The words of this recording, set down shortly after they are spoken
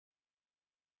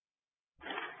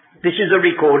This is a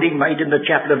recording made in the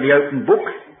chapel of the Open Book,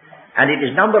 and it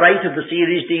is number 8 of the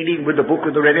series dealing with the book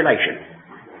of the Revelation.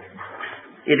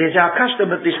 It is our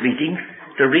custom at this meeting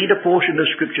to read a portion of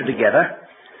Scripture together.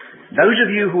 Those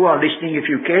of you who are listening,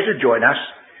 if you care to join us,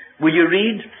 will you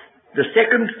read the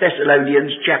 2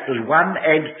 Thessalonians chapters 1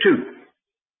 and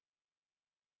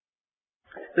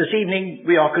 2. This evening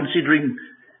we are considering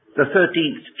the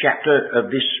 13th chapter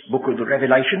of this book of the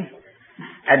Revelation,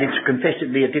 and it's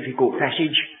confessedly a difficult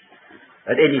passage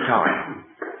at any time.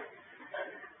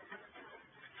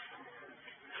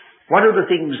 One of the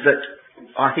things that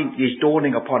I think is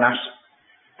dawning upon us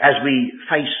as we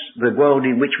face the world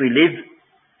in which we live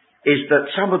is that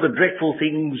some of the dreadful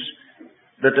things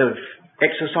that have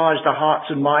exercised the hearts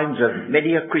and minds of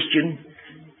many a Christian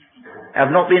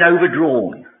have not been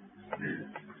overdrawn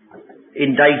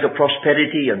in days of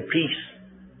prosperity and peace.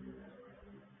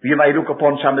 You may look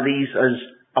upon some of these as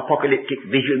apocalyptic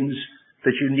visions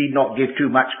that you need not give too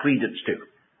much credence to.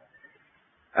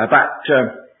 But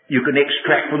you can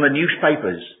extract from the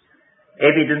newspapers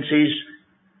evidences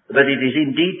that it is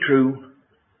indeed true.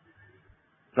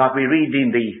 Like we read in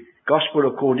the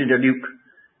Gospel according to Luke,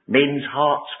 men's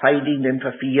hearts failing them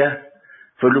for fear,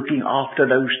 for looking after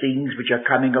those things which are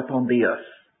coming upon the earth.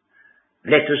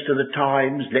 Letters to the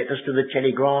Times, letters to the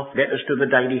Telegraph, letters to the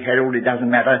Daily Herald, it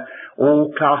doesn't matter. All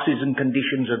classes and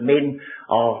conditions of men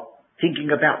are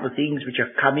thinking about the things which are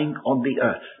coming on the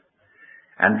earth.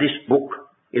 And this book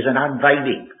is an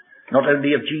unveiling, not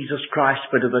only of Jesus Christ,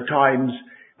 but of the times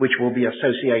which will be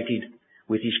associated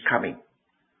with his coming.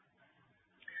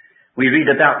 We read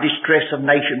about distress of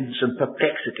nations and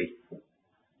perplexity.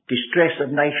 Distress of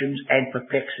nations and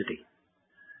perplexity.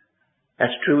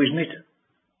 That's true, isn't it?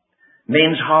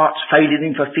 Men's hearts failing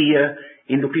them for fear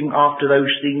in looking after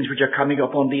those things which are coming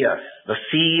upon the earth. The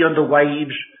sea and the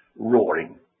waves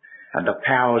roaring, and the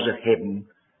powers of heaven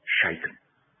shaken.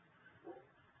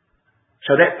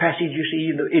 So that passage you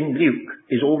see in Luke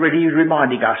is already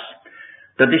reminding us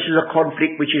that this is a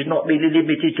conflict which is not merely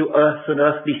limited to earth and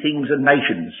earthly things and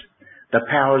nations. The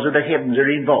powers of the heavens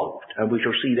are involved, and we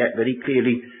shall see that very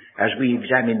clearly as we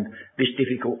examine this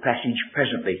difficult passage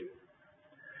presently.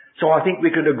 So I think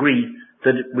we can agree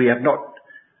that we have not,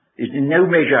 is in no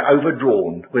measure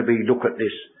overdrawn when we look at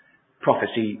this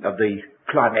prophecy of the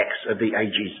climax of the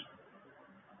ages.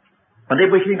 And then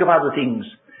we think of other things.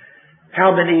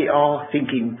 How many are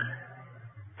thinking,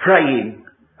 praying,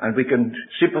 and we can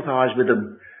sympathise with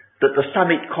them, that the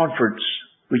summit conference,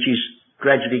 which is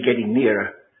gradually getting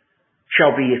nearer,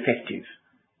 shall be effective.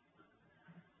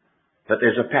 But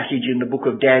there's a passage in the book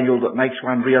of Daniel that makes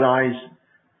one realise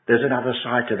there's another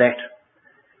side to that.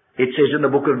 It says in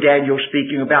the book of Daniel,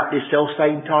 speaking about this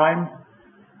self-same time,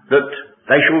 that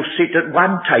they shall sit at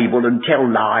one table and tell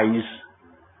lies.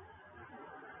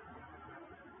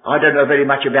 I don't know very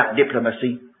much about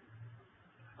diplomacy.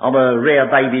 I'm a rare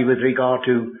baby with regard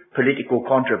to political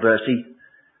controversy,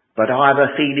 but I have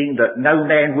a feeling that no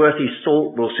man worth his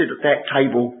salt will sit at that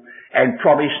table and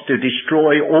promise to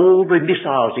destroy all the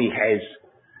missiles he has,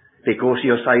 because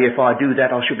he'll say, if I do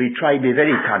that I shall betray my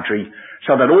very country,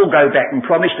 so they'll all go back and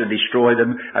promise to destroy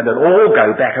them, and they'll all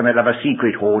go back and they'll have a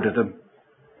secret hoard of them.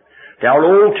 They'll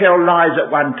all tell lies at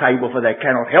one table, for they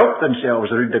cannot help themselves.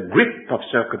 They're in the grip of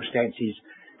circumstances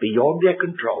beyond their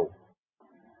control.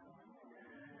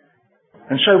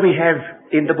 And so we have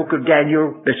in the book of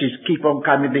Daniel, this is keep on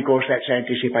coming because that's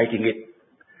anticipating it,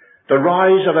 the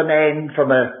rise of a man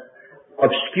from a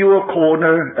obscure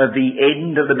corner of the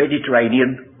end of the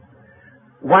Mediterranean,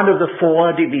 one of the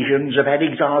 4 divisions of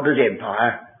Alexander's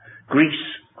empire, Greece,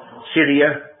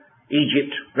 Syria,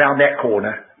 Egypt, round that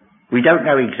corner. We don't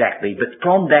know exactly, but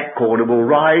from that corner will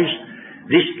rise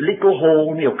this little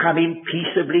horn. He'll come in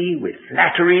peaceably with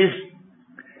flatteries,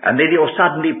 and then he'll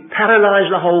suddenly paralyse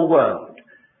the whole world.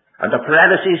 And the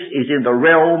paralysis is in the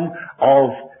realm of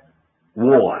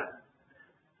war.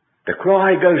 The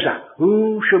cry goes up,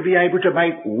 who shall be able to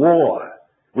make war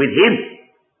with him?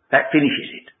 That finishes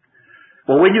it.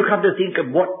 Well, when you come to think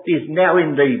of what is now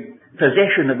in the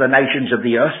possession of the nations of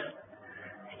the earth,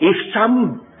 if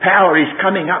some power is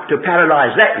coming up to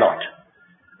paralyse that lot,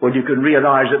 well, you can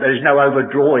realise that there is no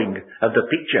overdrawing of the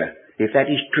picture, if that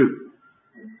is true.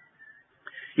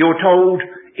 You're told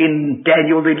in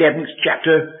Daniel the 11th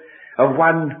chapter of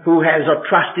one who has a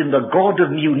trust in the God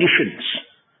of munitions.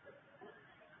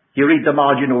 You read the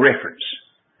marginal reference.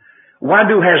 One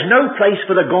who has no place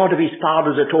for the God of his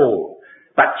fathers at all,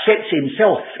 but sets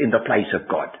himself in the place of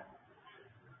God.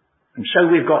 And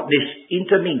so we've got this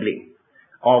intermingling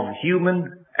of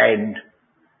human and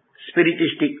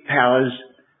spiritistic powers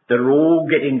that are all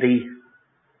getting the,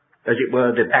 as it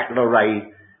were, the battle array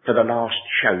for the last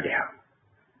showdown.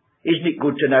 Isn't it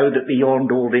good to know that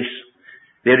beyond all this,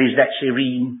 there is that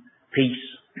serene peace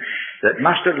that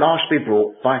must at last be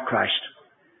brought by Christ?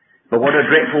 But what a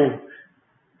dreadful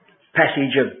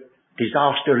passage of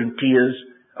disaster and tears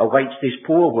awaits this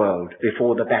poor world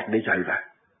before the battle is over.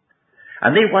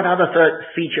 And then one other third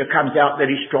feature comes out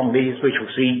very strongly, as we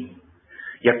shall see.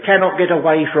 You cannot get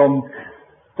away from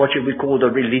what should we call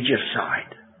the religious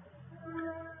side.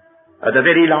 At the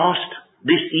very last,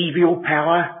 this evil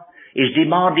power is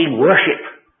demanding worship.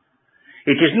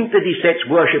 It isn't that he sets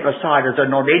worship aside as a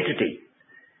non-entity.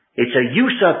 It's a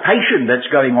usurpation that's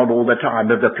going on all the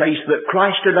time of the place that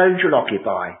Christ alone shall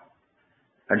occupy.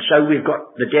 And so we've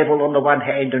got the devil on the one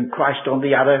hand and Christ on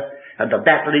the other, and the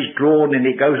battle is drawn and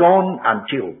it goes on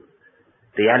until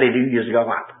the hallelujahs go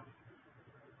up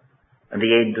and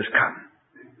the end has come.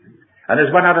 And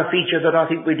there's one other feature that I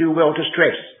think we do well to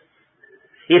stress.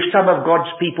 If some of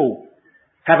God's people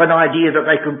have an idea that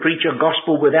they can preach a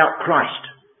gospel without Christ,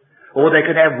 or they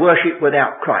can have worship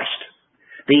without Christ,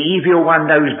 the evil one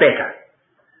knows better.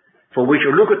 For we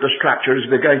shall look at the structure as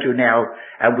we're going to now,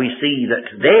 and we see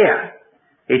that there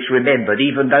it's remembered,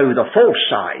 even though the false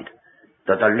side,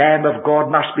 that the Lamb of God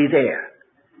must be there.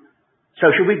 So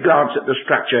shall we glance at the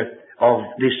structure of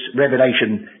this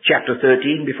Revelation chapter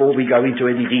 13 before we go into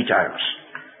any details?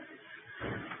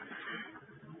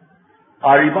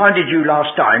 I reminded you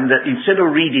last time that instead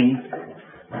of reading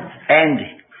 "and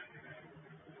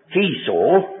he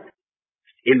saw"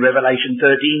 in Revelation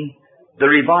 13, the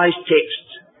revised text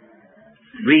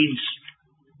reads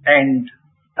 "and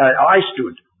I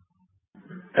stood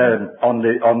and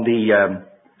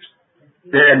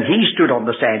he stood on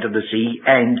the sand of the sea,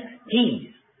 and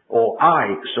he," or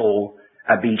I, "saw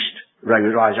a beast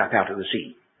rise up out of the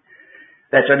sea."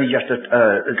 That's only just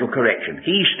a little correction.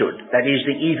 He stood, that is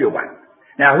the evil one.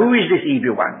 Now who is this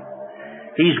evil one?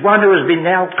 He's one who has been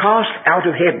now cast out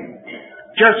of heaven.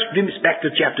 Just glimpse back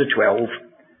to chapter 12.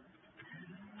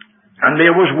 "And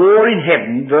there was war in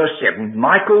heaven," verse 7,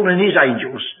 "Michael and his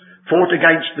angels fought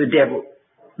against the devil,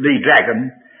 the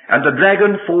dragon, and the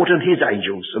dragon fought and his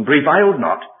angels, and prevailed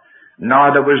not,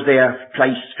 neither was their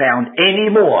place found any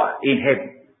more in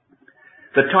heaven."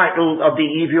 The title of the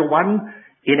evil one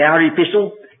in our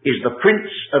epistle is "The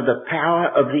Prince of the Power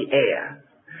of the Air."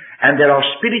 And there are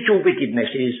spiritual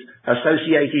wickednesses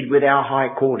associated with our high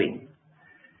calling.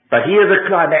 But here the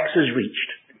climax is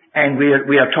reached, and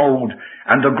we are told,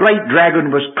 "And the great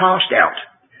dragon was cast out,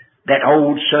 that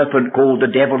old serpent called the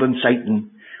devil and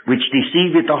Satan, which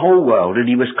deceiveth the whole world, and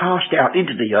he was cast out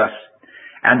into the earth,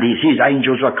 and his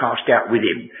angels were cast out with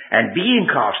him. And being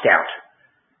cast out,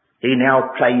 he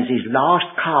now plays his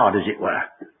last card, as it were,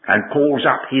 and calls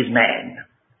up his man.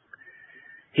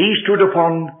 He stood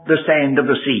upon the sand of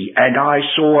the sea, and I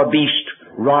saw a beast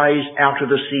rise out of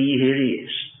the sea." Here he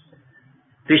is.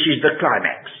 This is the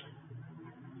climax.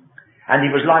 "And he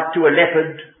was like to a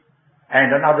leopard,"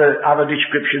 and other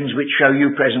descriptions which show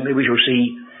you presently, we shall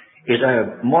see, is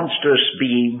a monstrous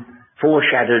being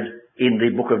foreshadowed in the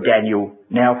book of Daniel,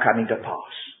 now coming to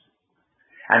pass.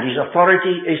 And his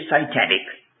authority is satanic.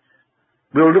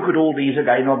 We'll look at all these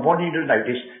again. I want you to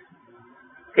notice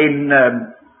in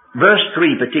verse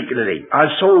 3 particularly,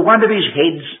 "I saw one of his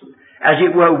heads as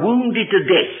it were wounded to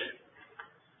death,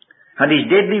 and his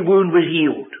deadly wound was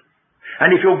healed."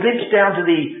 And if you'll glimpse down to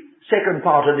the second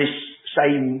part of this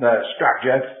same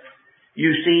structure,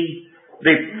 you see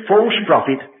the false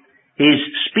prophet is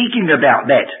speaking about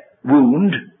that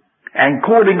wound and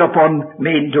calling upon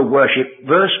men to worship.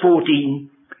 Verse 14,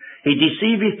 "He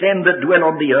deceiveth them that dwell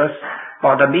on the earth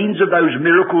by the means of those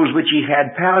miracles which he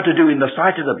had power to do in the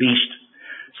sight of the beast,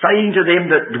 saying to them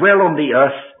that dwell on the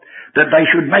earth, that they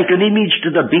should make an image to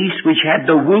the beast which had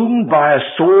the wound by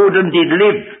a sword and did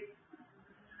live."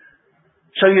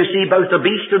 So you see, both the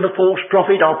beast and the false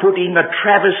prophet are putting a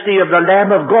travesty of the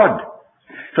Lamb of God.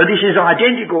 For this is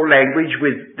identical language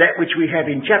with that which we have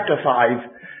in chapter 5,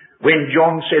 when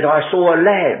John said, "I saw a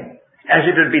lamb as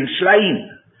it had been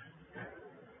slain."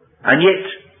 And yet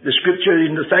the scripture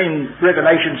in the same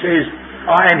Revelation says,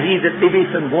 "I am he that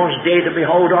liveth and was dead, and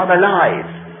behold, I'm alive."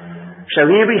 So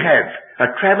here we have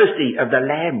a travesty of the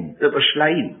Lamb that was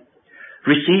slain,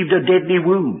 received a deadly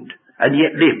wound, and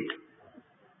yet lived.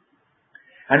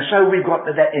 And so we've got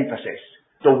to that emphasis.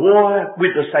 The war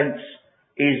with the saints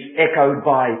is echoed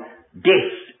by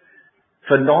death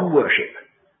for non-worship.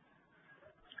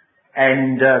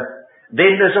 And then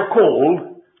there's a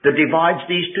call that divides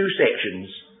these two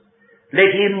sections.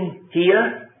 "Let him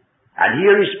hear, and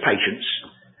here is patience."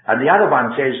 And the other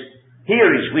one says,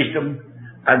 "Here is wisdom,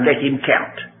 and let him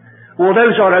count." Well,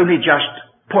 those are only just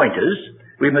pointers.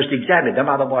 We must examine them,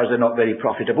 otherwise they're not very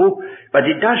profitable. But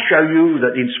it does show you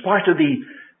that in spite of the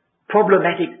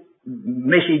problematic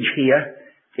message here,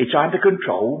 it's under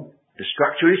control, the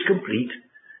structure is complete,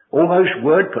 almost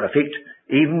word perfect,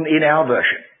 even in our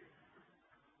version.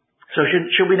 So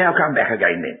should we now come back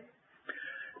again then?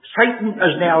 Satan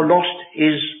has now lost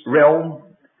his realm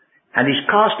and is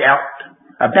cast out.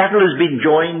 A battle has been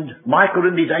joined. Michael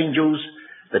and his angels,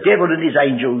 the devil and his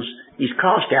angels, is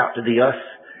cast out to the earth.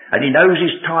 And he knows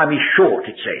his time is short,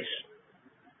 it says.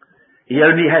 He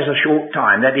only has a short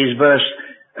time. That is verse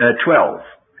 12.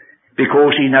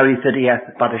 Because he knoweth that he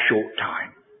hath but a short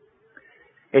time.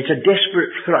 It's a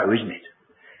desperate throw, isn't it?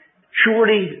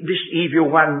 Surely this evil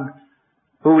one,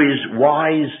 who is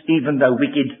wise even though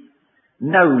wicked,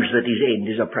 knows that his end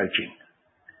is approaching.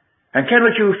 And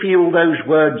cannot you feel those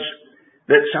words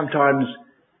that sometimes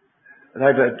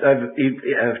they've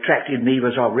attracted me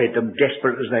as I've read them,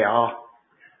 desperate as they are?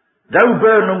 Though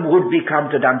Burnham would be come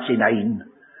to Dunsinane,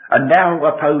 and now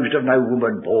opposed of no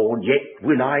woman born, yet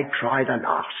will I try the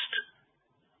last.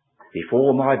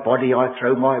 Before my body I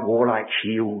throw my warlike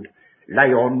shield,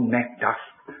 lay on Macduff,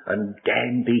 and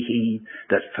damned be he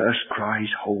that first cries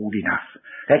hold enough.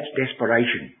 That's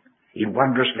desperation, in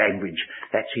wondrous language,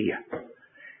 that's here.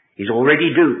 He's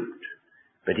already doomed,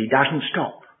 but he doesn't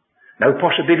stop. No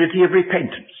possibility of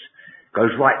repentance.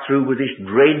 Goes right through with this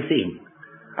dread thing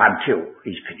until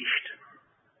he's finished.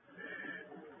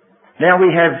 Now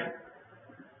we have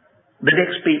the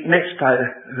next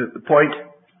point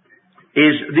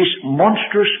is this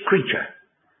monstrous creature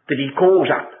that he calls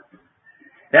up.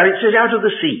 Now it says out of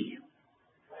the sea.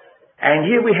 And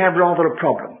here we have rather a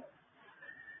problem.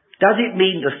 Does it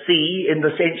mean the sea in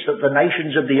the sense that the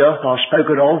nations of the earth are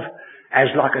spoken of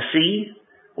as like a sea?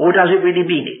 Or does it really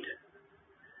mean it?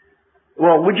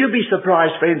 Well, would you be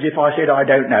surprised, friends, if I said I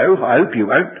don't know? I hope you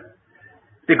won't.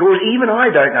 Because even I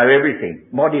don't know everything,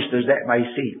 modest as that may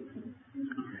seem.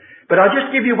 But I'll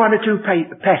just give you one or two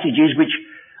passages which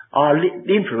are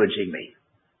influencing me.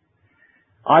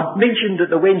 I mentioned at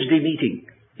the Wednesday meeting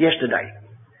yesterday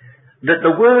that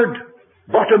the word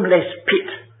bottomless pit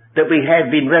that we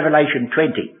have in Revelation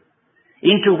 20,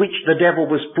 into which the devil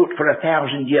was put for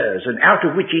 1,000 years and out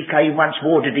of which he came once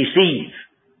more to deceive,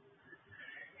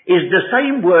 is the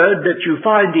same word that you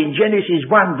find in Genesis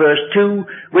 1 verse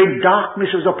 2, when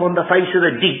darkness is upon the face of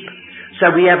the deep.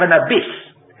 So we have an abyss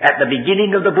at the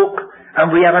beginning of the book, and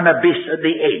we have an abyss at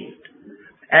the end.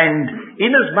 And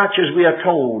inasmuch as we are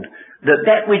told that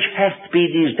that which hath been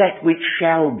is that which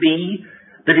shall be,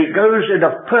 that it goes in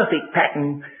a perfect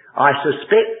pattern, I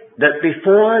suspect that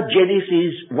before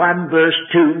Genesis 1 verse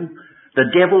 2,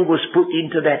 the devil was put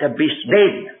into that abyss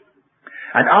then.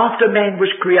 And after man was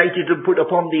created and put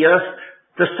upon the earth,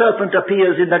 the serpent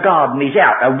appears in the garden, he's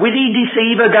out. And will he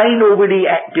deceive again, or will he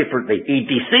act differently? He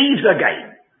deceives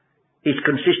again. It's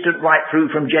consistent right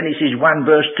through from Genesis 1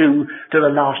 verse 2 to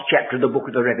the last chapter of the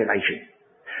book of the Revelation.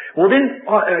 Well then,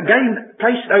 again,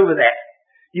 placed over that,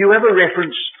 you have a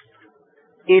reference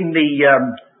in the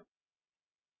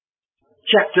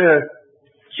chapter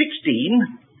 16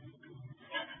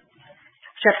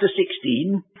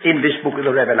 in this book of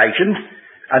the Revelation,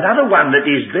 another one that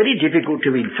is very difficult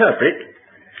to interpret,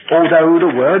 although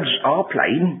the words are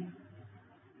plain.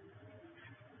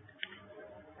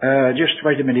 Just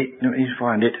wait a minute, let me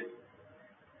find it.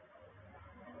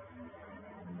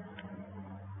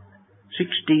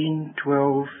 16,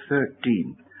 12,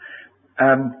 13.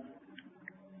 And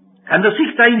the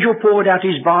sixth angel poured out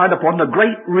his vial upon the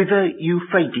great river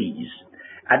Euphrates,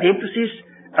 an emphasis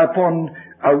upon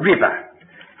a river.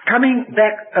 Coming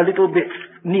back a little bit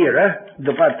nearer,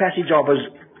 the passage I was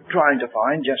trying to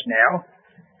find just now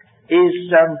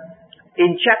is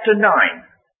in chapter 9.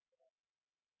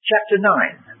 Chapter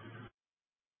 9.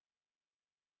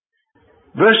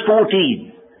 Verse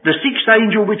 14. The sixth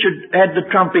angel which had the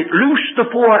trumpet loosed the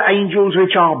four angels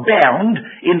which are bound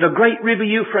in the great river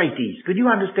Euphrates. Can you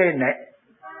understand that?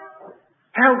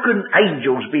 How can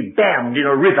angels be bound in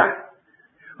a river?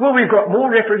 Well, we've got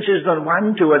more references than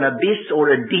one to an abyss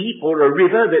or a deep or a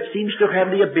river that seems to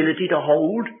have the ability to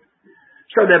hold.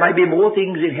 So there may be more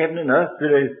things in heaven and earth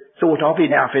that are thought of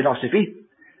in our philosophy.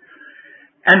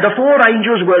 And the four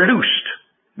angels were loosed,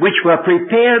 which were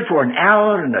prepared for an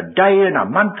hour and a day and a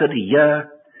month and a year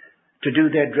to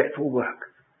do their dreadful work.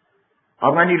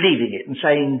 I'm only leaving it and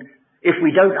saying, if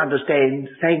we don't understand,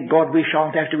 thank God we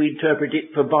shan't have to interpret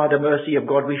it, for by the mercy of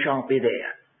God we shan't be there.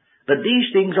 But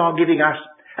these things are giving us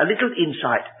a little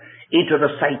insight into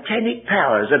the satanic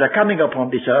powers that are coming upon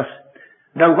this earth.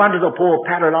 No wonder the poor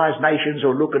paralyzed nations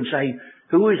will look and say,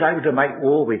 who is able to make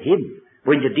war with him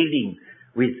when you're dealing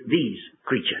with these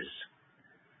creatures?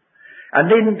 And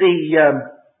then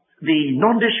the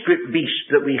nondescript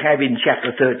beast that we have in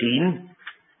chapter 13,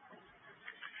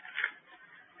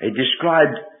 it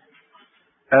described,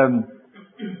 and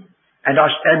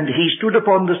he stood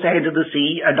upon the sand of the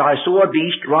sea, and I saw a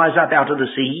beast rise up out of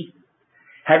the sea,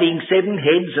 having 7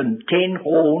 heads and 10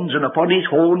 horns, and upon his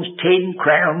horns 10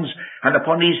 crowns, and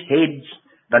upon his heads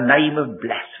the name of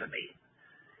blasphemy.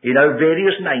 You know,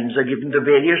 various names are given to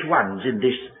various ones in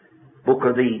this book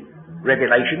of the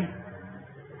Revelation.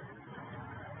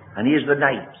 And here's the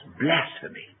names: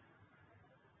 blasphemy.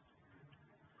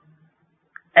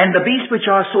 And the beast which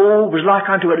I saw was like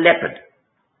unto a leopard.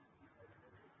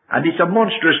 And it's a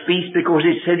monstrous beast, because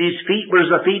it said his feet were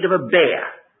as the feet of a bear.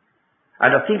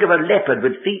 And to think of a leopard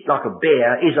with feet like a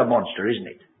bear is a monster, isn't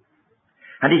it?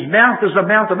 And his mouth was the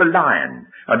mouth of a lion,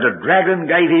 and the dragon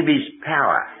gave him his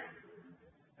power.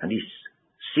 And his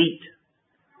seat,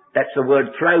 that's the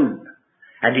word throne,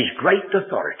 and his great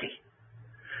authority.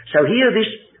 So here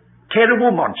this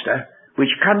terrible monster,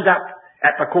 which comes up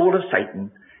at the call of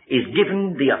Satan, is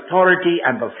given the authority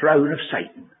and the throne of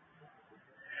Satan.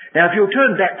 Now if you'll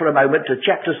turn back for a moment to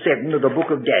chapter 7 of the book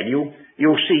of Daniel,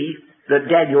 you'll see that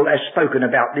Daniel has spoken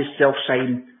about this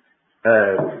self-same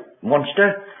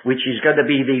monster, which is going to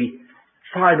be the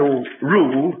final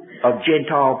rule of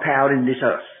Gentile power in this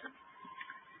earth.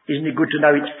 Isn't it good to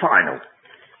know it's final?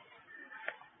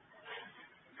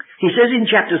 He says in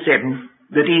chapter 7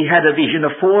 that he had a vision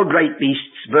of 4 great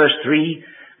beasts, verse 3,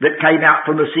 that came out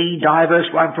from the sea, diverse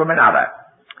one from another.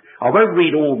 I won't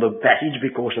read all the passage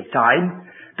because of time.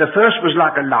 The first was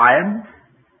like a lion,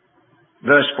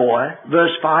 verse 4.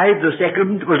 Verse 5, the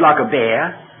second was like a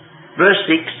bear. Verse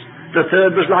 6, the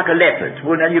third was like a leopard.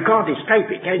 Well, now you can't escape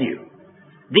it, can you?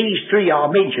 These 3 are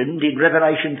mentioned in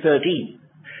Revelation 13.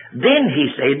 Then he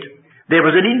said, there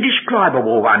was an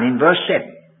indescribable one in verse 7.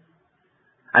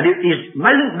 And his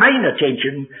main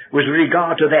attention was with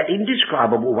regard to that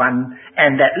indescribable one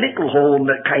and that little horn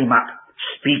that came up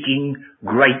speaking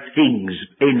great things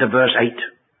in the verse 8.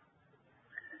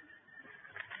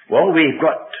 Well, we've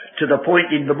got to the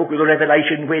point in the book of the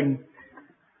Revelation when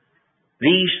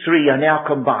these 3 are now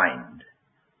combined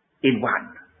in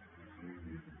one.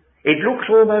 It looks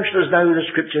almost as though the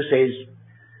scripture says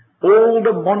all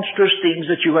the monstrous things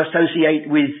that you associate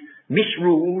with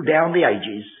misrule down the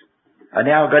ages are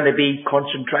now going to be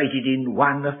concentrated in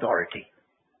one authority.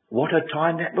 What a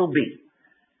time that will be.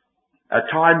 A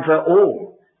time for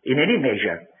all, in any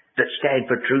measure, that stand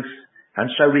for truth, and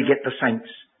so we get the saints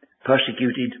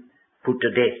persecuted, put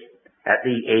to death at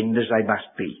the end as they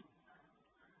must be.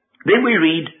 Then we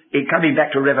read, in coming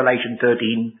back to Revelation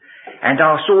 13, and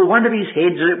I saw one of his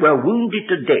heads that were wounded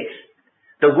to death.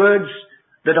 The words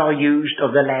that are used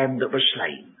of the Lamb that was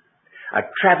slain. A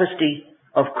travesty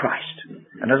of Christ.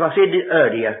 And as I said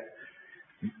earlier,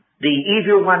 the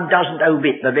evil one doesn't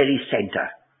omit the very centre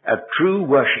of true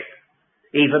worship,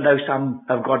 even though some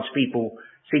of God's people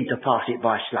seem to pass it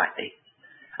by slightly.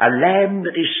 A lamb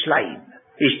that is slain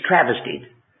is travestied,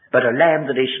 but a lamb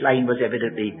that is slain was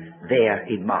evidently there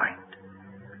in mind.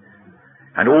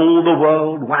 And all the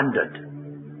world wondered,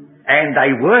 and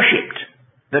they worshipped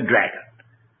the dragon.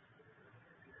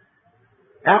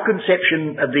 Our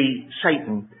conception of the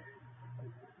Satan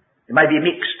may be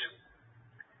mixed,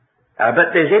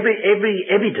 but there's every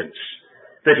evidence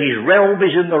that his realm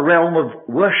is in the realm of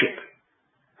worship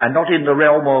and not in the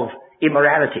realm of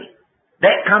immorality.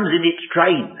 That comes in its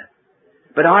train.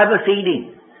 But I have a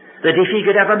feeling that if he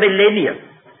could have a millennium,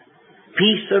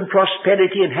 peace and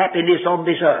prosperity and happiness on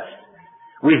this earth,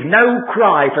 with no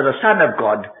cry for the Son of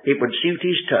God, it would suit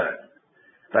his turn.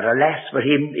 But alas, for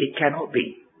him it cannot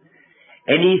be.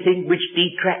 Anything which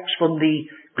detracts from the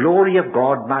glory of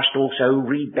God must also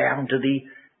rebound to the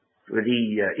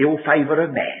ill favour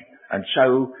of man. And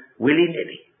so,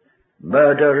 willy-nilly,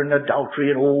 murder and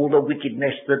adultery and all the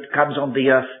wickedness that comes on the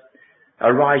earth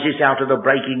arises out of the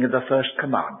breaking of the first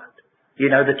commandment. You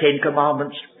know, the 10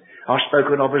 commandments are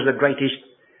spoken of as the greatest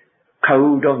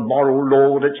code of moral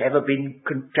law that's ever been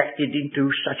contracted into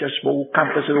such a small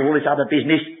compass and all this other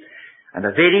business. And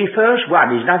the very first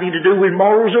one is nothing to do with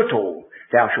morals at all.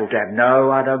 Thou shalt have no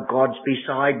other gods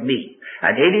beside me.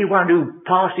 And anyone who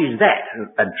passes that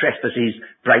and trespasses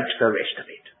breaks the rest of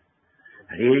it.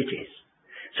 And here it is.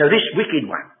 So this wicked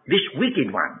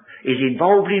one is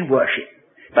involved in worship,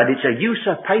 but it's a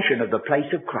usurpation of the place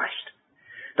of Christ.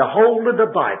 The whole of the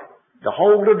Bible, the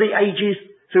whole of the ages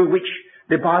through which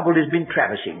the Bible has been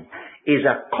traversing, is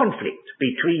a conflict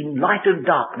between light and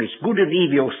darkness, good and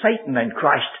evil, Satan and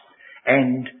Christ,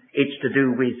 and it's to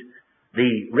do with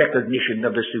the recognition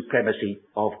of the supremacy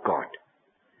of God.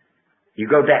 You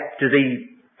go back to the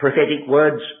prophetic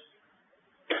words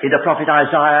In the prophet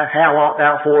Isaiah, how art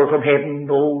thou fallen from heaven,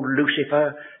 O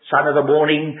Lucifer, son of the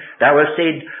morning? Thou hast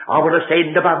said, I will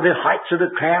ascend above the heights of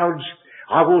the clouds.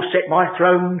 I will set my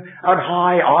throne on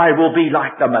high. I will be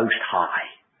like the Most High.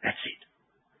 That's it.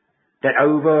 That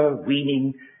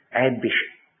overweening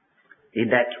ambition in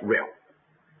that realm.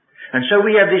 And so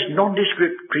we have this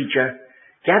nondescript creature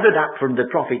gathered up from the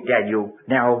prophet Daniel,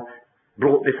 now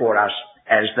brought before us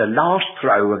as the last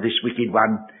throw of this wicked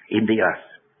one in the earth.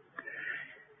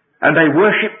 And they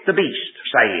worship the beast,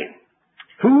 saying,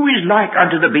 who is like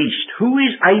unto the beast? Who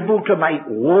is able to make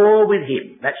war with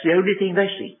him? That's the only thing they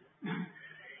see.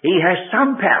 He has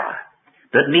some power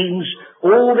that means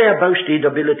all their boasted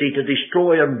ability to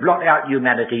destroy and blot out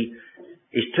humanity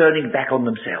is turning back on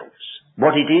themselves.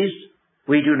 What it is,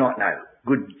 we do not know.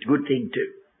 Good thing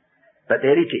too. But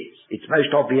there it is. It's most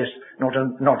obvious, not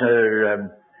a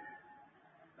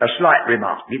slight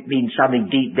remark. It means something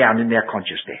deep down in their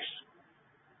consciousness.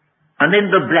 And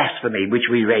then the blasphemy which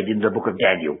we read in the book of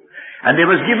Daniel. And there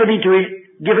was given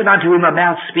unto him a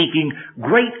mouth speaking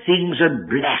great things and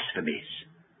blasphemies.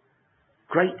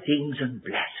 Great things and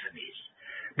blasphemies.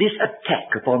 This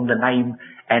attack upon the name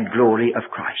and glory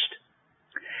of Christ.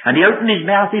 And he opened his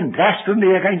mouth in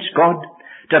blasphemy against God,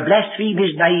 to blaspheme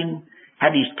his name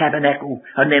and his tabernacle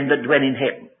and them that dwell in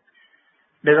heaven.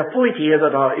 There's a point here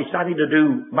that it's nothing to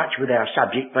do much with our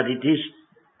subject, but it is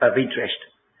of interest.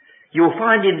 You'll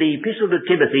find in the epistle to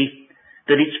Timothy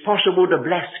that it's possible to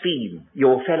blaspheme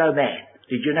your fellow man.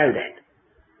 Did you know that?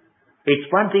 It's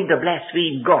one thing to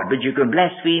blaspheme God, but you can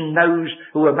blaspheme those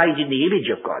who are made in the image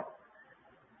of God.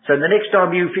 So the next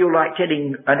time you feel like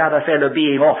telling another fellow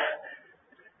being off,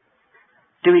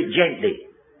 do it gently,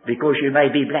 because you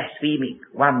may be blaspheming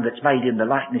one that's made in the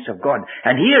likeness of God.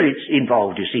 And here it's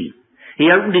involved, you see. He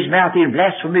opened his mouth in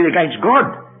blasphemy against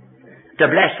God, to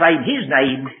blaspheme his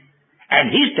name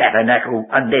and his tabernacle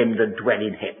and them that dwell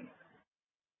in heaven.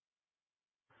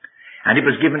 And it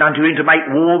was given unto him to make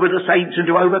war with the saints and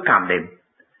to overcome them.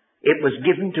 It was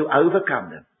given to overcome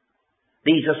them.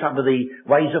 These are some of the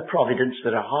ways of providence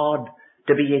that are hard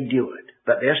to be endured,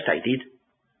 but they're stated.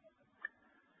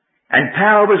 And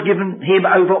power was given him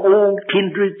over all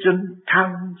kindreds and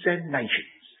tongues and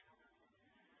nations.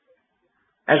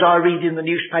 As I read in the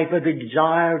newspaper, the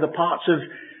desire of the parts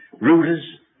of rulers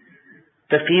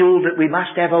to feel that we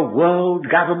must have a world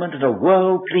government and a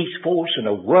world police force and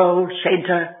a world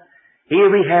centre. Here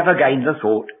we have again the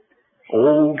thought,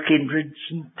 all kindreds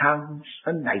and tongues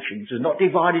and nations are not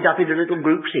divided up into little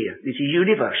groups here. This is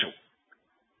universal.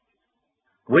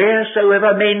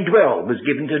 Wheresoever men dwell was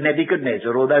given to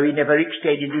Nebuchadnezzar, although he never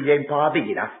extended his empire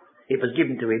big enough. It was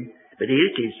given to him, but here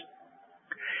it is.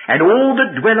 And all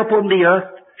that dwell upon the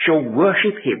earth shall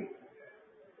worship him,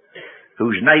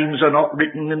 whose names are not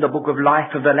written in the book of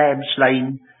life of the Lamb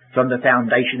slain from the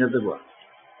foundation of the world.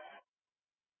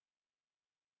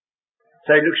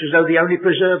 So it looks as though the only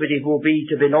preservative will be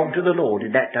to belong to the Lord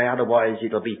in that day, otherwise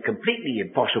it'll be completely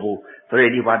impossible for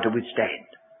anyone to withstand.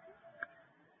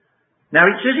 Now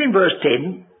it says in verse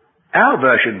 10, our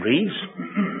version reads,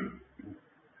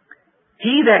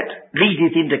 he that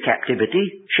leadeth into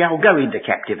captivity shall go into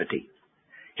captivity.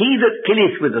 He that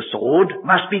killeth with the sword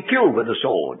must be killed with the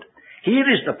sword. Here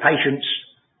is the patience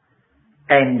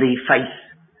and the faith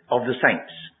of the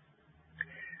saints.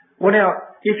 Well now,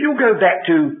 if you go back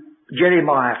to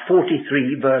Jeremiah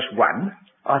 43 verse 1,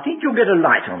 I think you'll get a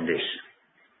light on this.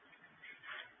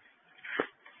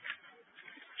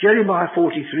 Jeremiah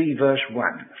 43 verse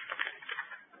 1.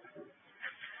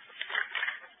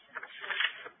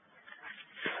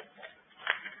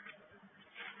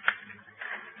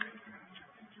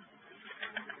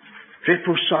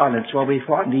 Dreadful silence while we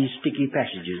find these sticky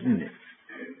passages, isn't it?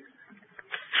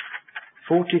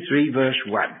 43 verse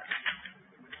 1.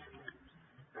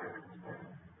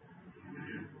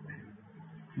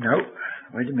 No,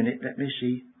 wait a minute, let me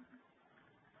see.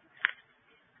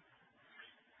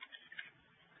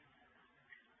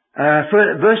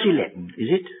 Verse 11, is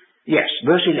it? Yes,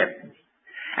 verse 11.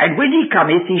 And when he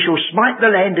cometh, he shall smite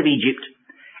the land of Egypt,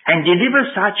 and deliver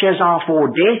such as are for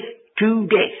death to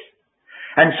death,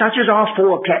 and such as are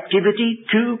for captivity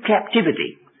to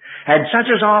captivity, and such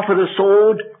as are for the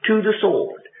sword to the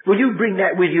sword. Will you bring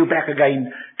that with you back again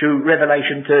to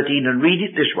Revelation 13 and read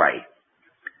it this way?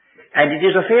 And it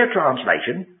is a fair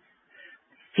translation.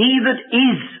 He that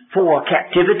is for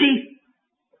captivity,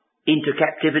 into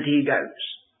captivity he goes.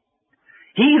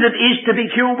 He that is to be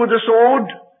killed with a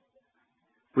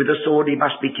sword he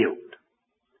must be killed.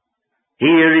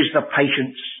 Here is the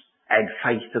patience and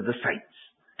faith of the saints.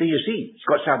 Do you see? It's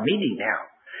got some meaning now.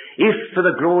 If for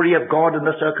the glory of God and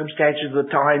the circumstances of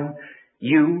the time,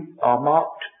 You are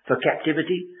marked for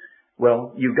captivity.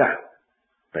 Well, you go.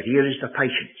 But here is the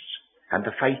patience and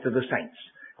the faith of the saints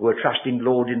who are trusting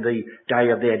Lord in the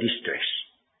day of their distress.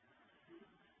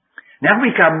 Now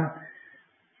we come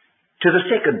to the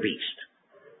second beast.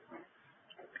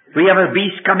 We have a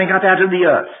beast coming up out of the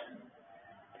earth.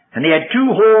 And he had two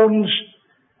horns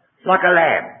like a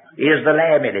lamb. Here's the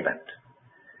lamb element.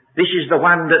 This is the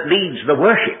one that leads the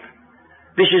worship.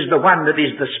 This is the one that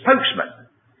is the spokesman.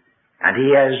 And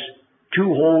he has two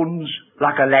horns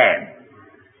like a lamb,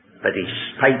 but he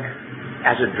spake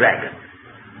as a dragon.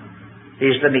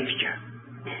 Here's the mixture.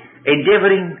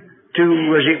 Endeavouring to,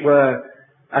 as it were,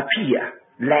 appear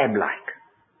lamb-like.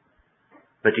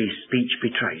 But his speech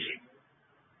betrays him.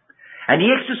 And he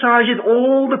exerciseth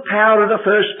all the power of the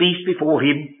first beast before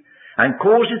him, and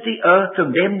causeth the earth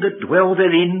and them that dwell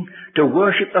therein to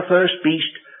worship the first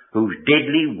beast, whose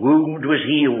deadly wound was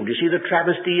healed. You see the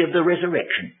travesty of the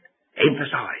resurrection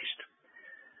emphasized.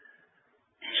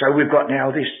 So we've got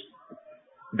now this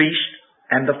beast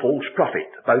and the false prophet,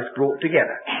 both brought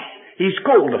together. He's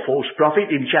called the false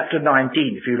prophet in chapter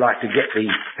 19, if you like to get the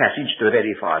passage to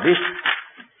verify this.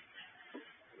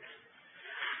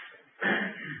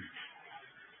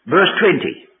 Verse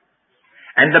 20.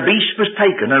 And the beast was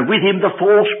taken, and with him the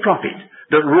false prophet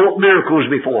that wrought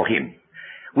miracles before him,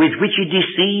 with which he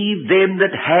deceived them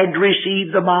that had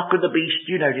received the mark of the beast.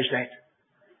 You notice that?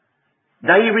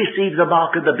 They received the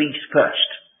mark of the beast first.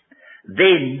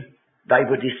 Then they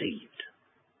were deceived.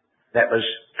 That was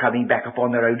coming back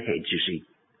upon their own heads, you see.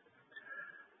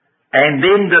 And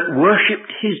them that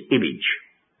worshipped his image.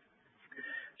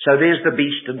 So there's the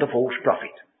beast and the false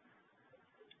prophet.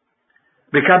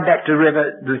 We come back to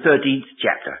the 13th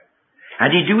chapter.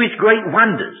 And he doeth great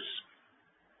wonders.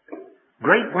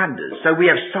 Great wonders. So we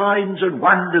have signs and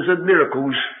wonders and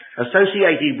miracles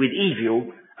associated with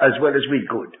evil as well as with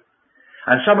good.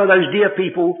 And some of those dear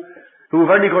people who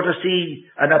have only got to see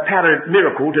an apparent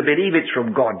miracle to believe it's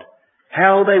from God,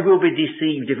 how they will be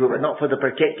deceived if it were not for the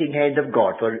protecting hand of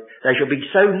God. For they shall be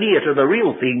so near to the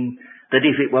real thing that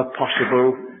if it were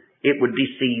possible, it would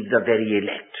deceive the very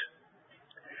elect.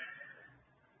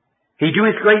 He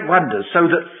doeth great wonders, so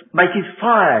that maketh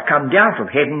fire come down from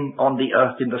heaven on the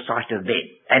earth in the sight of men,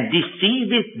 and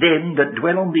deceiveth them that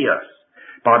dwell on the earth,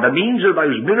 by the means of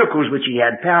those miracles which he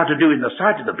had power to do in the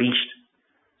sight of the beast,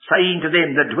 saying to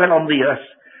them that dwell on the earth,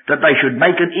 that they should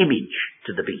make an image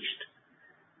to the beast.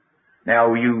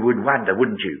 Now you would wonder,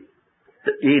 wouldn't you,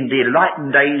 that in the enlightened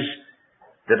days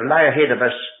that lay ahead of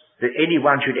us, that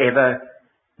anyone should ever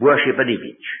worship an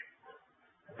image.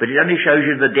 But it only shows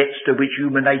you the depths to which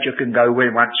human nature can go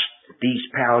when once these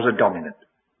powers are dominant.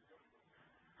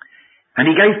 And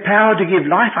he gave power to give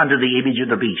life unto the image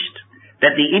of the beast,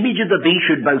 that the image of the beast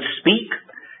should both speak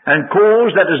and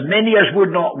cause that as many as would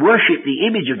not worship the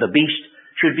image of the beast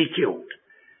should be killed.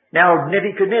 Now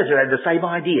Nebuchadnezzar had the same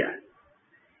idea.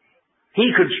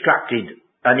 He constructed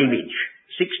an image,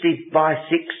 60 by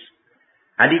 6,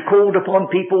 and he called upon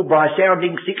people by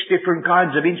sounding 6 different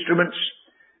kinds of instruments.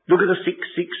 Look at the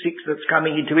 666 that's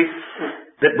coming into it.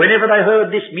 That whenever they heard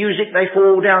this music, they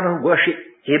fall down and worship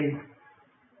him.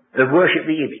 They worship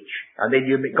the image. And then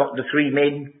you got the 3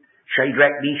 men,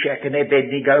 Shadrach, Meshach and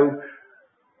Abednego,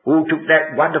 who took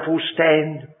that wonderful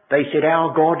stand. They said,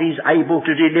 our God is able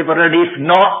to deliver, and if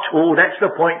not, oh, that's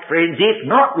the point, friends, if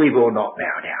not, we will not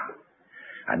bow down.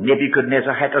 And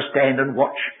Nebuchadnezzar had to stand and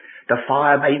watch the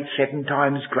fire made 7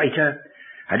 times greater.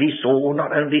 And he saw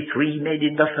not only 3 men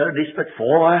in the furnace, but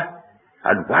 4.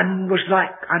 And one was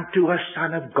like unto a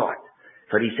son of God.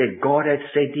 For he said, God hath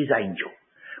sent his angel.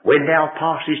 When thou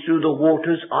passest through the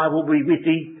waters, I will be with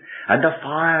thee, and the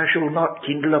fire shall not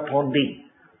kindle upon thee.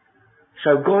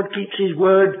 So God keeps his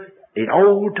word. In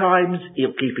old times,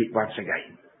 he'll keep it once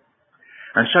again.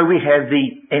 And so we have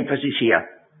the emphasis here.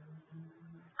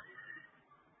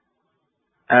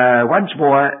 Once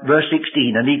more, verse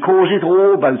 16, and he causeth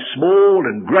all, both small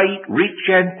and great, rich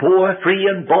and poor, free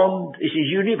and bond, this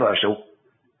is universal,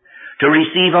 to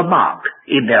receive a mark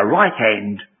in their right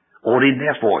hand or in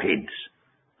their foreheads.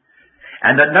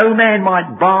 And that no man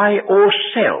might buy or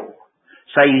sell,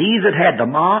 save he that had the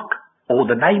mark, or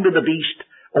the name of the beast,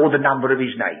 or the number of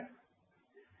his name.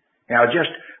 Now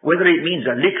just, whether it means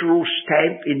a literal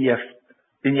stamp in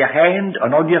your hand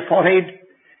and on your forehead,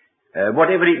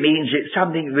 whatever it means, it's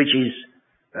something which is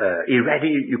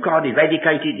you can't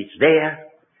eradicate it, it's there,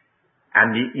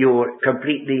 and you're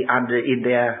completely in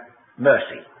their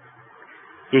mercy.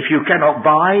 If you cannot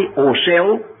buy or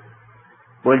sell,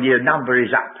 well, your number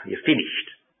is up, you're finished.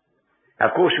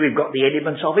 Of course, we've got the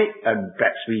elements of it, and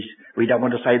perhaps we don't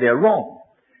want to say they're wrong.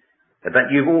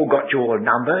 But you've all got your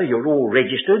number, you're all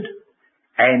registered,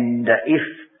 And if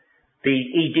the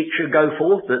edict should go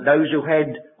forth that those who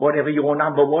had whatever your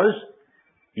number was,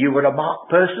 you were a marked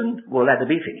person, well, that'll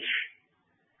be finished.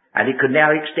 And it could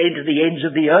now extend to the ends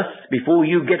of the earth. Before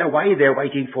you get away, they're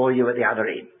waiting for you at the other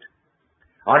end.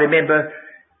 I remember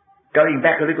going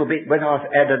back a little bit when I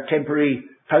had a temporary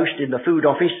post in the food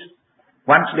office.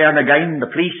 Once now and again, the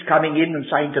police coming in and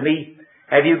saying to me,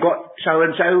 have you got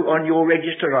so-and-so on your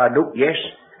register? I looked, yes.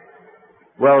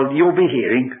 Well, you'll be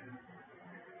hearing.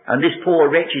 And this poor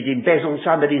wretch had embezzled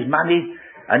somebody's money,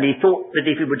 and he thought that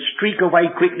if he would streak away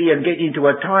quickly and get into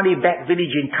a tiny back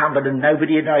village in Cumberland,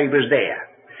 nobody would know he was there.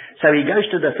 So he goes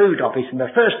to the food office, and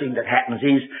the first thing that happens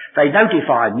is they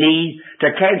notify me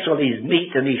to cancel his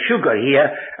meat and his sugar here,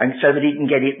 and so that he can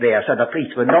get it there. So the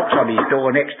policeman knocks on his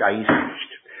door, next day he's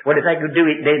finished. Well, if they could do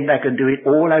it then, they can do it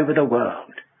all over the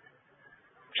world.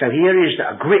 So here is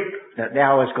a grip that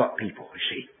now has got people, you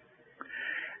see.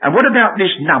 And what about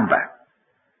this number?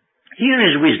 Here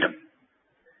is wisdom.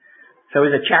 So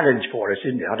it's a challenge for us,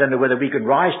 isn't it? I don't know whether we can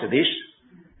rise to this.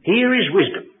 Here is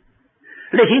wisdom.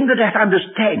 Let him that hath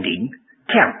understanding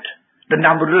count the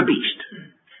number of the beast.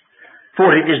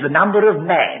 For it is the number of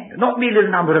man, not merely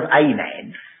the number of a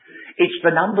man. It's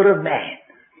the number of man.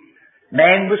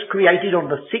 Man was created on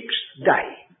the 6th day.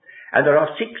 And there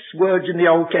are 6 words in the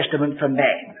Old Testament for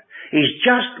man. He's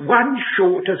just one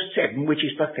short of 7, which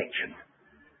is perfection.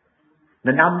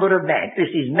 The number of man.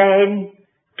 This is man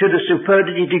to the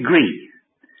superlative degree.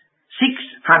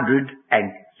 666.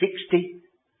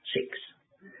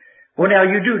 Well, now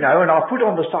you do know, and I'll put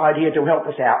on the side here to help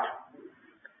us out,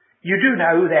 you do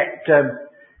know that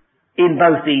in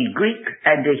both the Greek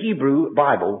and the Hebrew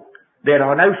Bible, there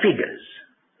are no figures.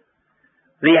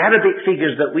 The Arabic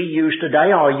figures that we use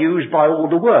today are used by all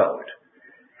the world.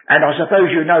 And I suppose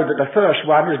you know that the first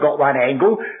one has got 1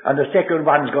 angle, and the second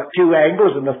one's got 2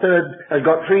 angles, and the third has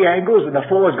got 3 angles, and the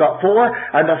 4 has got 4,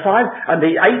 and the 5, and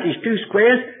the 8 is 2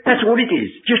 squares. That's all it is,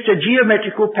 just a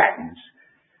geometrical patterns.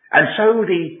 And so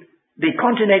the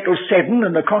continental 7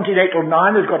 and the continental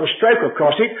 9 has got a stroke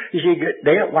across it. You see,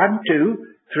 there, 1, 2,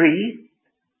 3,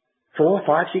 4,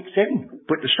 5, 6, 7.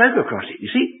 Put the stroke across it,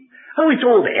 you see. Oh, it's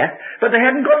all there, but they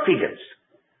hadn't got figures.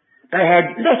 They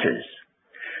had letters.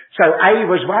 So A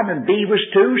was 1 and B was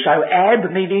 2, so Ab,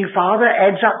 meaning father,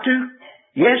 adds up to,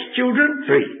 yes, children,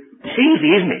 3. It's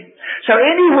easy, isn't it? So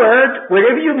any word,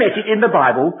 wherever you met it in the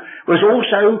Bible, was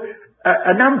also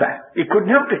a number. It couldn't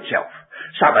help itself.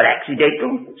 Some are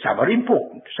accidental, some are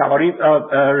important, some are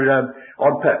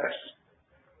on purpose.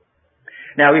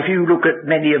 Now, if you look at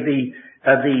many of the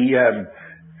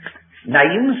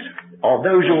names of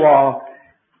those who are,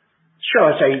 shall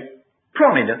I say,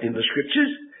 prominent in the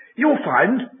Scriptures, you'll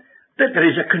find that there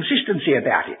is a consistency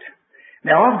about it.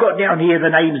 Now, I've got down here the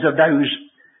names of those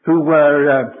who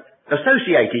were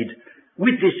associated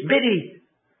with this very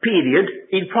period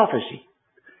in prophecy.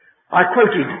 I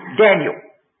quoted Daniel,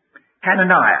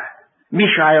 Hananiah,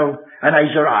 Mishael, and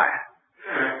Azariah.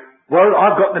 Well,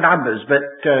 I've got the numbers,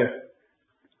 but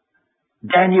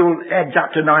Daniel adds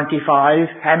up to 95,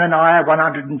 Hananiah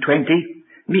 120,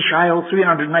 Mishael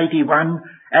 381,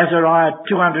 Azariah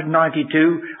 292.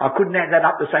 I couldn't add that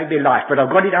up to save their life, but I've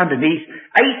got it underneath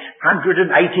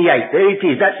 888. There it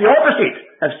is. That's the opposite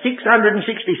of 666.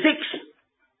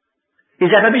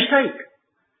 Is that a mistake?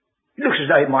 It looks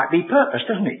as though it might be purpose,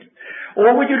 doesn't it?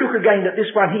 Or would you look again at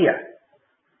this one here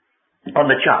on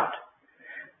the chart?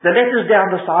 The letters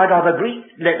down the side are the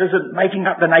Greek letters making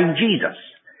up the name Jesus.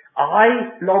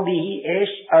 I-L-O-U-S.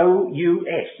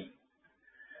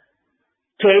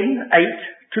 10, 8,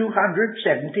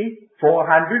 270,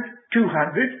 400,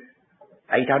 200,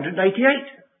 888.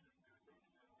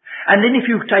 And then if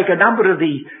you take a number of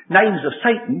the names of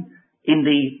Satan in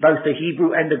both the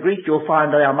Hebrew and the Greek, you'll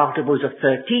find they are multiples of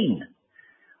 13.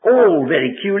 All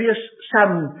very curious.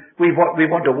 Some we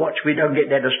want to watch, we don't get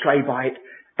led astray by it,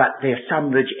 but there's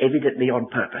some that's evidently on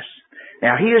purpose.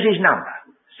 Now here's his number,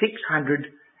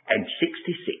 666.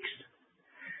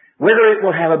 Whether it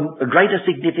will have a greater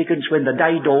significance when the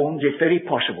day dawns, it's very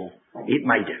possible. It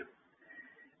may do.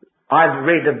 I've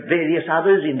read of various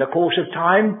others in the course of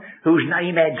time whose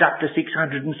name adds up to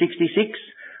 666.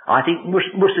 I think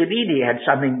Mussolini had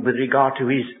something with regard to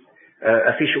his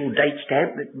official date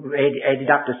stamp that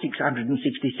added up to 666.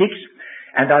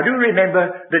 And I do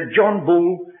remember that John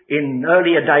Bull, in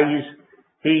earlier days,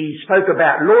 he spoke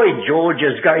about Lloyd George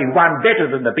as going one better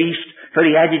than the beast, for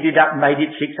he added it up and made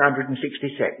it 667.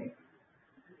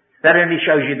 That only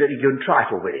shows you that you can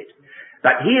trifle with it.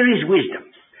 But here is wisdom.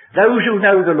 Those who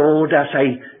know the Lord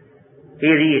say,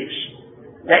 here he is.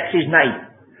 That's his name.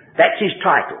 That's his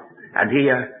title. And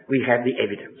here we have the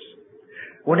evidence.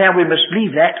 Well, now we must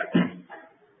leave that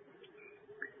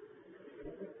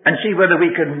and see whether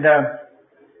we can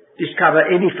discover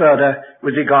any further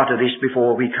with regard to this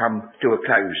before we come to a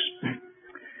close.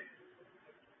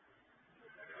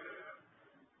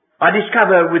 I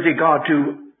discover with regard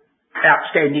to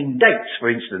outstanding dates, for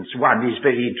instance, one is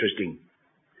very interesting.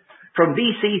 From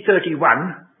BC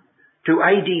 31 to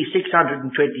AD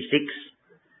 626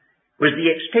 was the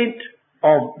extent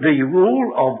of the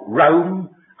rule of Rome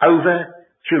over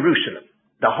Jerusalem,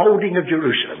 the holding of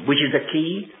Jerusalem, which is a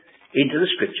key into the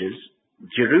scriptures.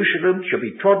 Jerusalem shall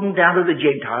be trodden down of the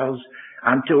Gentiles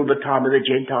until the time of the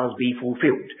Gentiles be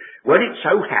fulfilled. Well, it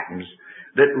so happens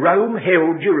that Rome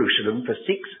held Jerusalem for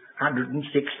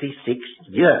 666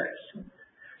 years.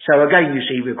 So again, you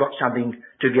see, we've got something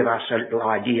to give us a little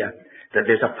idea that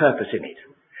there's a purpose in it.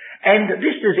 And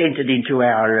this has entered into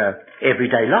our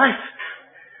everyday life.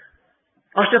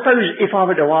 I suppose if I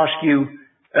were to ask you,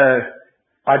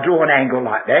 I draw an angle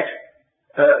like that,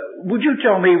 would you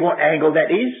tell me what angle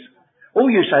that is? Or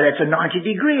you say that's a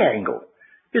 90-degree angle.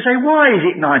 You say, why is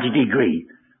it 90 degree?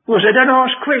 Well, so don't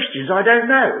ask questions, I don't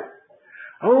know.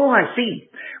 Oh, I see.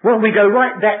 Well, we go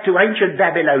right back to ancient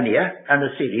Babylonia and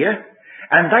Assyria,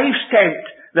 and they've stamped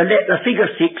the figure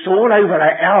 6 all over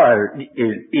our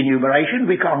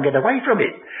enumeration. We can't get away from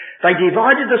it. They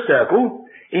divided the circle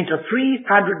into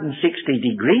 360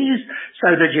 degrees,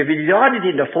 so that if you divide it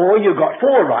into 4, you've got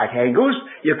 4 right angles.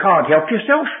 You can't help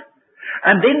yourself.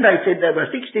 And then they said there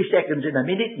were 60 seconds in a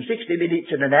minute and 60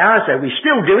 minutes in an hour, so we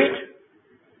still do it.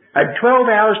 And 12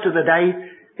 hours to the day,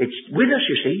 it's with us,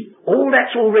 you see. All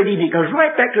that's already, it goes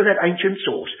right back to that ancient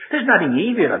source. There's nothing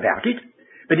evil about it,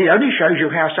 but it only shows you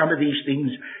how some of these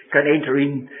things can enter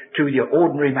into your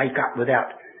ordinary makeup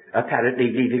without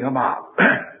apparently leaving a mark.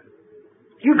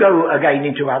 You go again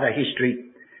into other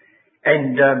history,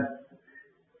 and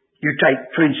you take,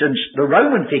 for instance, the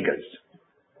Roman figures.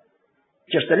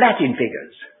 Just the Latin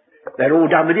figures. They're all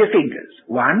done with your fingers.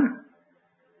 1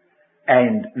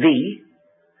 and V.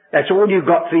 That's all you've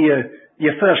got for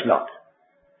your first lot.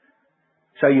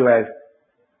 So you have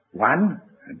 1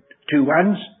 and 2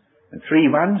 1s and 3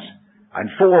 1s and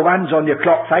 4 1s on your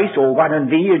clock face, or 1 and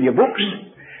V in your books.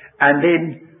 And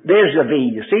then there's a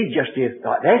V, you see, just here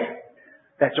like that.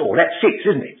 That's all. That's 6,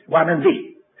 isn't it? 1 and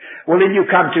V. Well, then you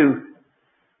come to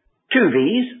 2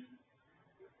 Vs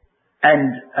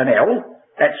and an L.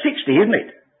 That's 60, isn't it?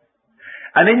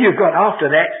 And then you've got after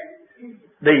that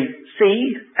the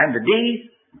C and the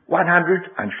D, 100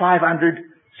 and 500,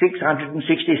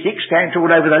 666 stands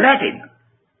all over the Latin.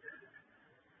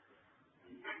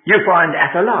 You find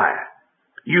Athaliah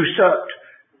usurped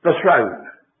the throne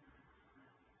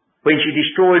when she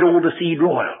destroyed all the seed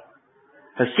royal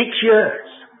for 6 years.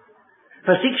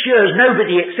 For 6 years,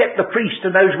 nobody except the priest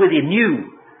and those with him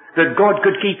knew that God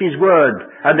could keep his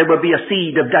word, and there would be a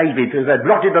seed of David who had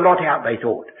blotted the lot out, they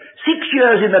thought. 6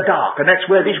 years in the dark, and that's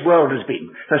where this world has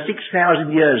been, for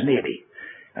 6,000 years nearly.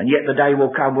 And yet the day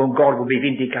will come when God will be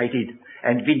vindicated,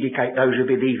 and vindicate those who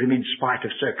believe him in spite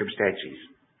of circumstances.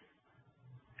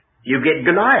 You get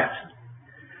Goliath,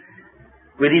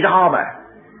 with his armour,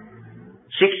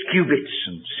 6 cubits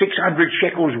and 600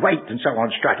 shekels weight and so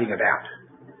on, strutting about.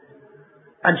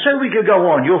 And so we could go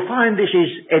on. You'll find this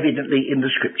is evidently in the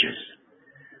scriptures.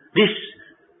 This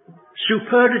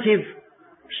superlative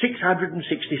 666.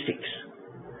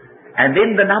 And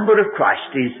then the number of Christ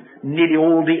is nearly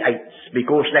all the 8s,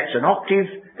 because that's an octave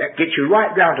that gets you right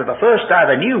round to the first day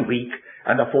of the new week,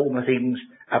 and the former things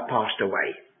are passed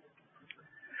away.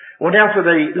 Well, now for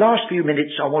the last few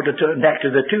minutes I want to turn back to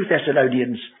the 2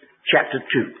 Thessalonians chapter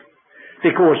 2,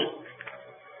 because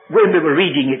when we were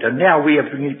reading it, and now we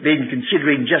have been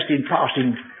considering just in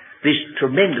passing this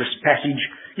tremendous passage,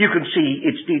 you can see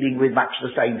it's dealing with much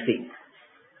the same thing.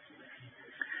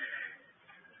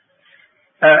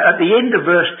 At the end of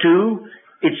verse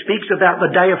 2, it speaks about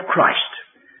the day of Christ,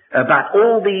 but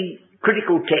all the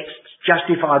critical texts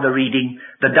justify the reading,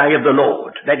 the day of the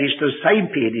Lord. That is the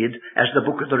same period as the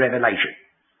book of the Revelation.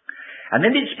 And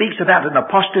then it speaks about an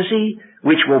apostasy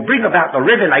which will bring about the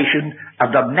revelation of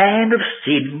the man of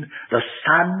sin, the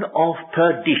son of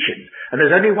perdition. And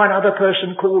there's only one other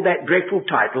person called that dreadful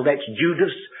title, that's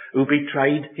Judas, who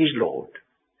betrayed his Lord,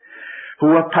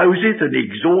 who opposeth and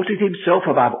exalteth himself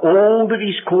above all that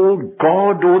is called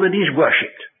God or that is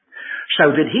worshipped,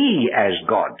 so that he, as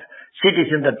God,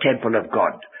 sitteth in the temple of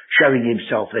God, showing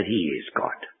himself that he is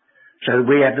God. So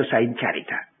we have the same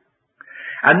character.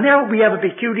 And now we have a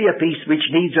peculiar piece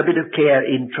which needs a bit of care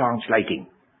in translating.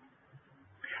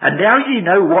 And now ye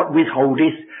know what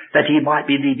withholdeth, that he might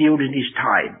be revealed in his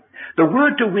time. The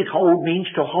word to withhold means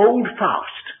to hold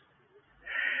fast.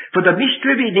 For the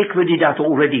mystery of iniquity doth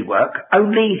already work,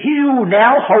 only he who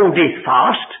now holdeth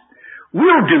fast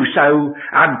will do so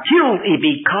until he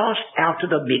be cast out of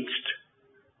the midst.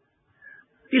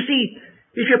 You see,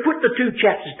 if you put the two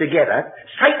chapters together,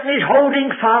 Satan is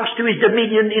holding fast to his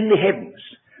dominion in the heavens.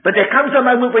 But there comes a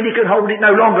moment when he can hold it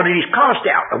no longer and he's cast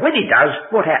out. And when he does,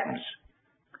 what happens?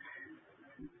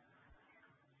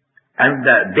 And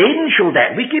then shall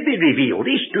that wicked be revealed.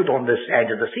 He stood on the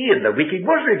sand of the sea, and the wicked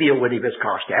was revealed when he was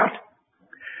cast out,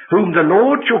 whom the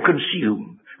Lord shall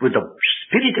consume with the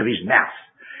spirit of his mouth,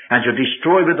 and shall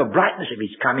destroy with the brightness of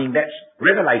his coming. That's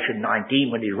Revelation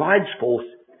 19, when he rides forth,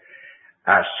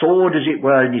 a sword as it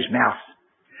were in his mouth.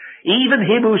 Even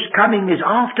him whose coming is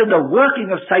after the working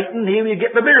of Satan. Here we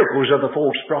get the miracles of the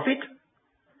false prophet.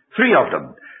 3 of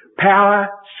them. Power,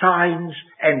 signs,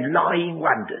 and lying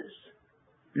wonders.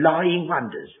 Lying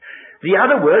wonders. The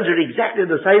other words are exactly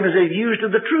the same as they've used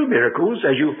of the true miracles,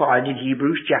 as you'll find in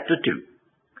Hebrews chapter 2.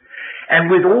 And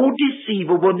with all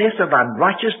deceivableness of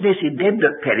unrighteousness in them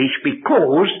that perish,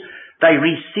 because they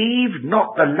received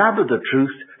not the love of the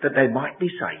truth, that they might be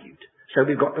saved. So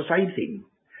we've got the same thing.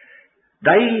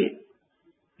 They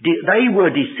were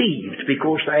deceived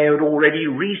because they had already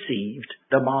received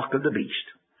the mark of the beast.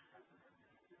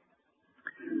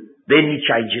 Then he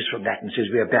changes from that and says,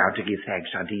 we are bound to give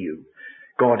thanks unto you.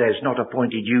 God has not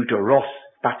appointed you to wrath,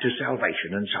 but to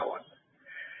salvation, and so on.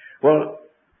 Well,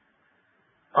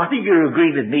 I think you'll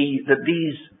agree with me that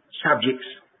these subjects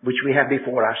which we have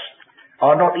before us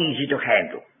are not easy to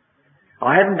handle.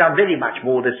 I haven't done very much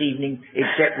more this evening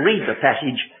except read the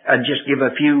passage and just give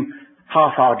a few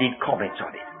half-hearted comments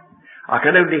on it. I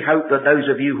can only hope that those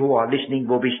of you who are listening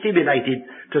will be stimulated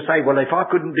to say, well, if I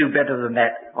couldn't do better than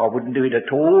that, I wouldn't do it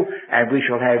at all, and we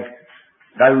shall have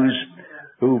those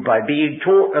who, by being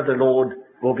taught of the Lord,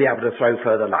 will be able to throw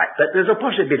further light. But there's a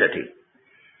possibility.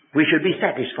 We should be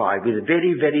satisfied with a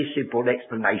very, very simple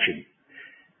explanation,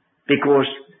 because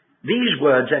these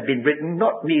words have been written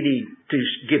not merely to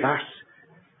give us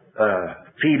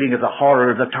feeling of the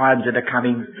horror of the times that are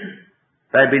coming.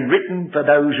 They've been written for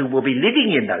those who will be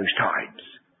living in those times.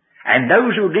 And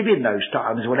those who live in those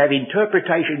times will have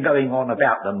interpretation going on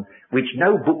about them which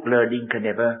no book learning can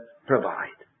ever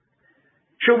provide.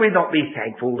 Shall we not be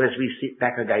thankful as we sit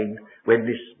back again when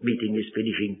this meeting is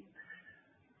finishing?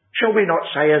 Shall we not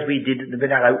say as we did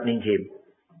in our opening hymn,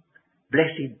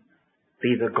 blessed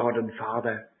be the God and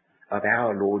Father of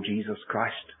our Lord Jesus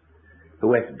Christ,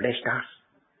 who hath blessed us,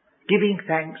 giving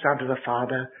thanks unto the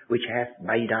Father which hath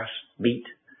made us meet.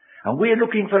 And we're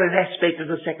looking for an aspect of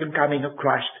the second coming of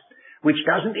Christ which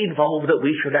doesn't involve that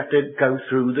we should have to go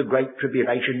through the great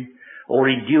tribulation or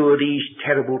endure these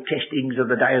terrible testings of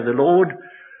the day of the Lord.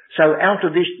 So out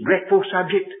of this dreadful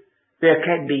subject there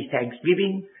can be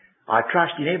thanksgiving. I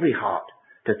trust in every heart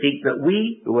to think that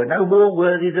we, who are no more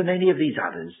worthy than any of these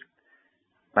others,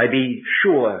 may be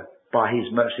sure by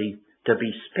his mercy to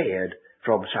be spared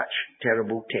from such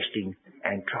terrible testing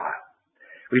and trial.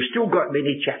 We've still got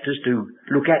many chapters to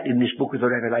look at in this book of the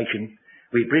Revelation.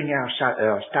 We bring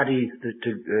our study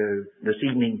this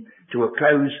evening to a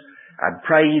close and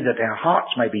pray that our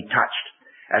hearts may be touched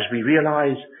as we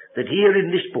realize that here in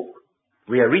this book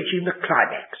we are reaching the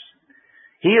climax.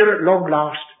 Here at long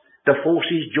last the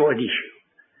forces join issue.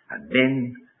 And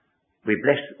then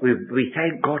we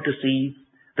thank God to see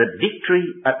that victory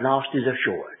at last is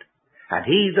assured. And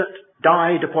he that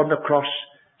died upon the cross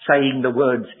saying the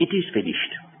words, it is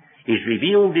finished, is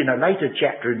revealed in a later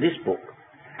chapter in this book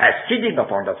as sitting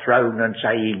upon the throne and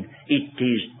saying, it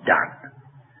is done.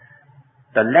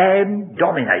 The Lamb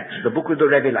dominates the book of the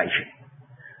Revelation.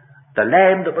 The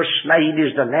Lamb that was slain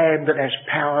is the Lamb that has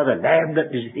power, the Lamb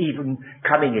that is even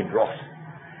coming in wrath.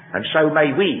 And so may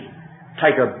we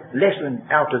take a lesson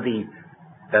out of the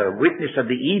witness of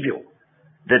the evil,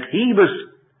 that he was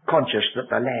conscious that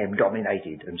the Lamb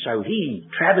dominated, and so he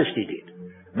travestied it.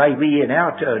 May we in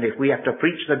our turn, if we have to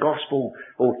preach the gospel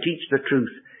or teach the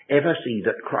truth, ever see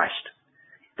that Christ,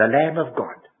 the Lamb of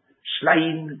God,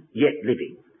 slain yet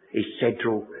living, is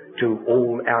central to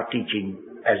all our teaching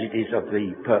as it is of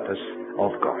the purpose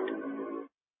of God.